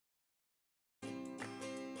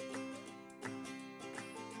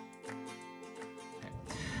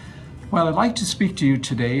Well, I'd like to speak to you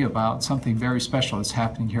today about something very special that's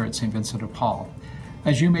happening here at St. Vincent de Paul.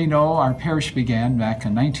 As you may know, our parish began back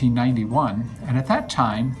in 1991, and at that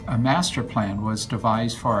time, a master plan was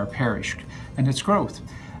devised for our parish and its growth.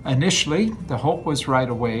 Initially, the hope was right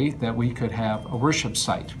away that we could have a worship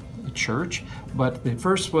site, a church, but the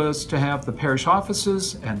first was to have the parish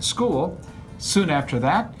offices and school. Soon after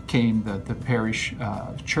that came the parish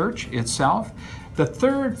church itself. The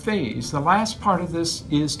third phase, the last part of this,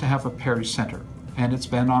 is to have a parish center. And it's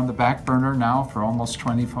been on the back burner now for almost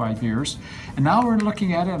 25 years. And now we're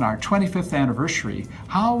looking at, in our 25th anniversary,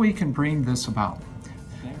 how we can bring this about.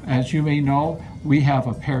 As you may know, we have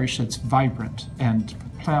a parish that's vibrant and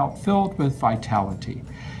filled with vitality.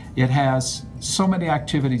 It has so many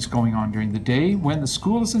activities going on during the day when the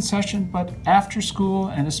school is in session, but after school,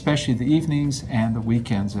 and especially the evenings and the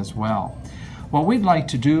weekends as well. What we'd like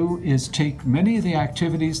to do is take many of the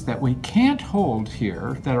activities that we can't hold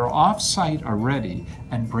here, that are off-site already,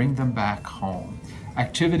 and bring them back home.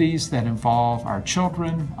 Activities that involve our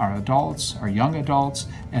children, our adults, our young adults,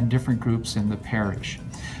 and different groups in the parish.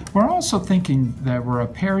 We're also thinking that we're a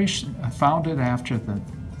parish founded after the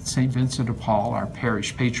St. Vincent de Paul, our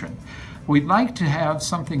parish patron. We'd like to have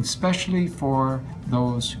something specially for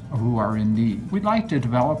those who are in need. We'd like to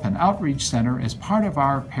develop an outreach center as part of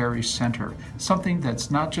our parish center, something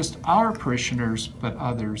that's not just our parishioners, but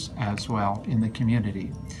others as well in the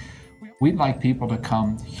community. We'd like people to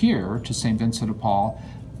come here to St. Vincent de Paul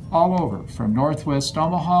all over, from Northwest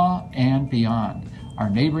Omaha and beyond,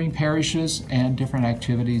 our neighboring parishes and different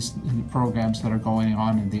activities and programs that are going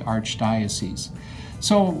on in the Archdiocese.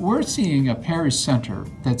 So we're seeing a parish center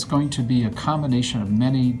that's going to be a combination of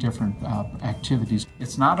many different activities.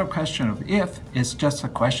 It's not a question of if, it's just a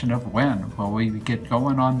question of when will we get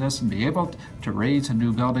going on this and be able to raise a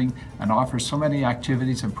new building and offer so many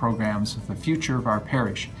activities and programs of the future of our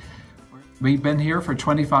parish. We've been here for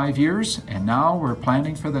 25 years, and now we're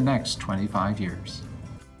planning for the next 25 years.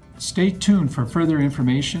 Stay tuned for further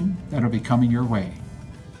information that'll be coming your way.